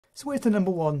So what is the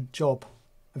number one job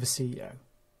of a CEO?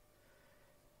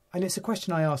 And it's a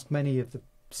question I ask many of the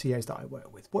CEOs that I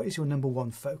work with. What is your number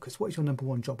one focus? What is your number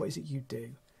one job? What is it you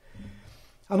do?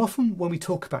 And often when we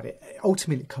talk about it,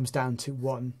 ultimately it comes down to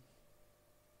one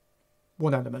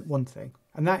element, one thing,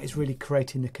 and that is really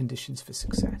creating the conditions for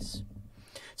success.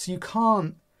 So you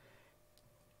can't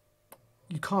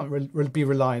be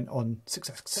reliant on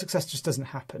success. Success just doesn't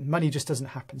happen. Money just doesn't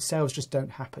happen. Sales just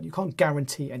don't happen. You can't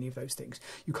guarantee any of those things.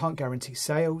 You can't guarantee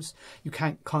sales. You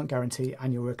can't guarantee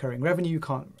annual recurring revenue. You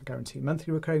can't guarantee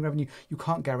monthly recurring revenue. You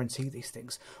can't guarantee these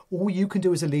things. All you can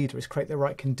do as a leader is create the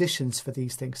right conditions for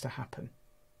these things to happen.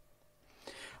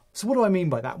 So what do I mean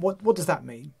by that? What does that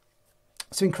mean?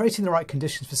 So in creating the right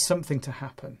conditions for something to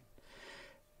happen,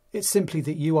 it's simply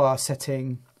that you are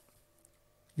setting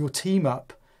your team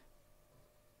up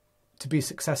to be as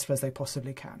successful as they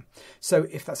possibly can. So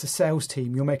if that's a sales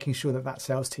team, you're making sure that that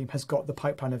sales team has got the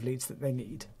pipeline of leads that they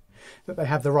need, that they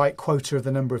have the right quota of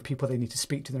the number of people they need to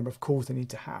speak to, the number of calls they need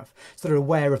to have, so they're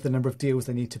aware of the number of deals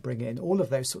they need to bring in, all of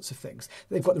those sorts of things.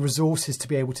 They've got the resources to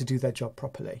be able to do their job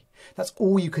properly. That's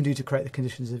all you can do to create the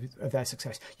conditions of their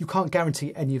success. You can't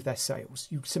guarantee any of their sales.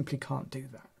 You simply can't do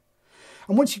that.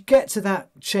 And once you get to that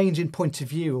change in point of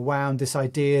view around this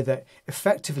idea that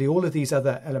effectively all of these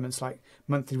other elements like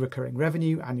monthly recurring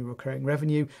revenue, annual recurring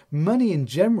revenue, money in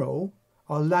general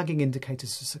are lagging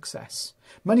indicators of success.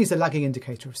 Money is a lagging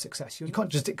indicator of success. You can't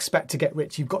just expect to get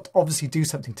rich. You've got to obviously do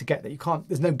something to get there.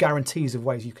 There's no guarantees of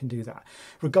ways you can do that.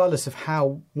 Regardless of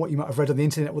what you might have read on the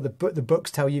internet or the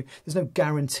books tell you, there's no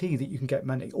guarantee that you can get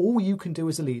money. All you can do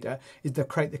as a leader is to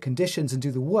create the conditions and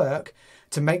do the work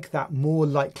to make that more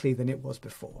likely than it was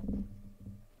before.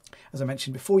 As I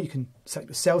mentioned before, you can set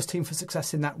your sales team for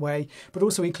success in that way, but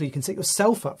also equally you can set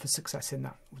yourself up for success in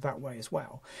that way as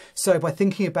well. So by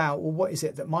thinking about, well, what is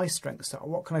it that my strengths are?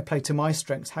 What can I play to my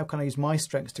strengths? How can I use my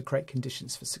strengths to create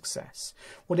conditions for success?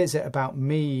 What is it about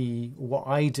me, what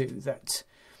I do, that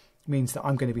means that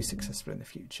I'm going to be successful in the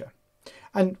future?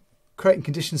 And creating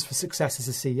conditions for success as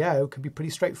a CEO can be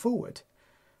pretty straightforward.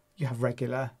 You have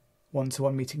regular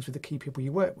one-to-one meetings with the key people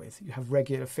you work with. You have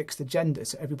regular fixed agendas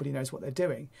so everybody knows what they're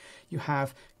doing. You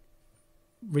have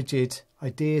rigid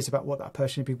ideas about what that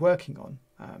person should be working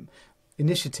on.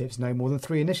 Initiatives, no more than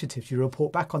 3 initiatives. You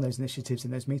report back on those initiatives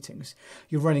in those meetings.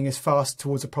 You're running as fast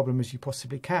towards a problem as you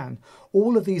possibly can.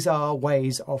 All of these are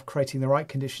ways of creating the right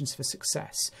conditions for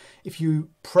success. If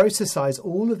you processize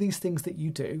all of these things that you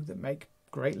do that make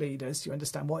great leaders, you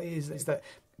understand what it is that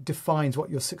defines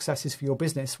what your success is for your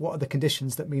business, what are the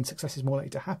conditions that mean success is more likely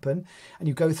to happen, and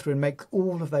you go through and make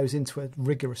all of those into a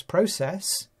rigorous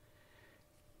process,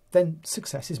 then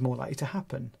success is more likely to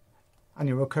happen.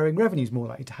 Annual recurring revenue is more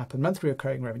likely to happen. Monthly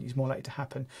recurring revenue is more likely to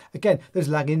happen. Again, those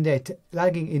lagging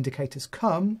indicators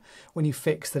come when you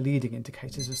fix the leading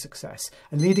indicators of success.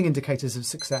 And leading indicators of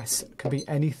success can be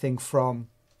anything from,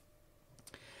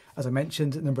 as I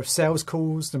mentioned, the number of sales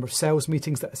calls, number of sales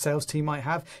meetings that a sales team might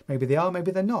have. Maybe they are,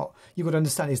 maybe they're not. You've got to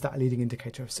understand, is that a leading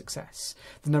indicator of success?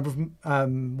 The number of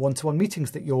one-to-one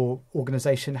meetings that your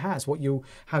organisation has,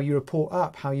 how you report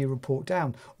up, how you report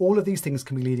down. All of these things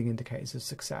can be leading indicators of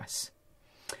success.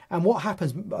 And what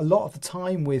happens a lot of the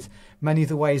time with many of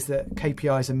the ways that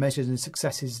KPIs are measured and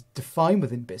success is defined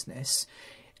within business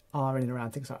are in and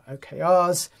around things like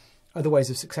OKRs, other ways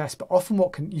of success. But often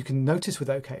you can notice with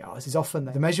OKRs is often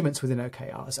the measurements within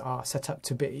OKRs are set up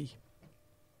to be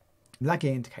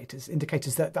lagging indicators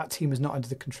that that team is not under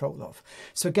the control of.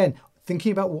 So again,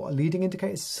 thinking about what are leading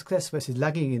indicators of success versus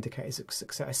lagging indicators of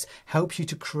success helps you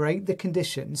to create the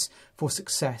conditions for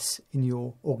success in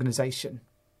your organisation.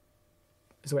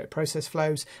 Is the way the process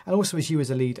flows, and also as you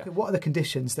as a leader. What are the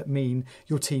conditions that mean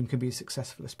your team can be as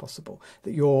successful as possible?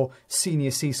 That your senior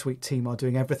C-suite team are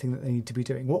doing everything that they need to be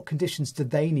doing? What conditions do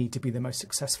they need to be the most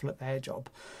successful at their job?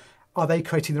 Are they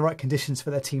creating the right conditions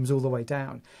for their teams all the way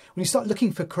down? When you start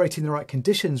looking for creating the right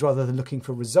conditions rather than looking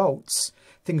for results,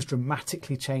 things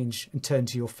dramatically change and turn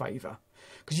to your favour,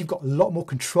 because you've got a lot more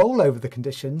control over the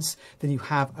conditions than you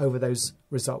have over those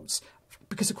results.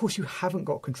 Because, of course, you haven't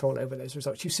got control over those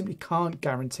results. You simply can't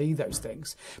guarantee those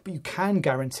things. But you can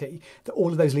guarantee that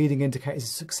all of those leading indicators of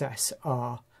success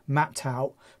are mapped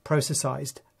out,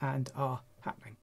 processized, and are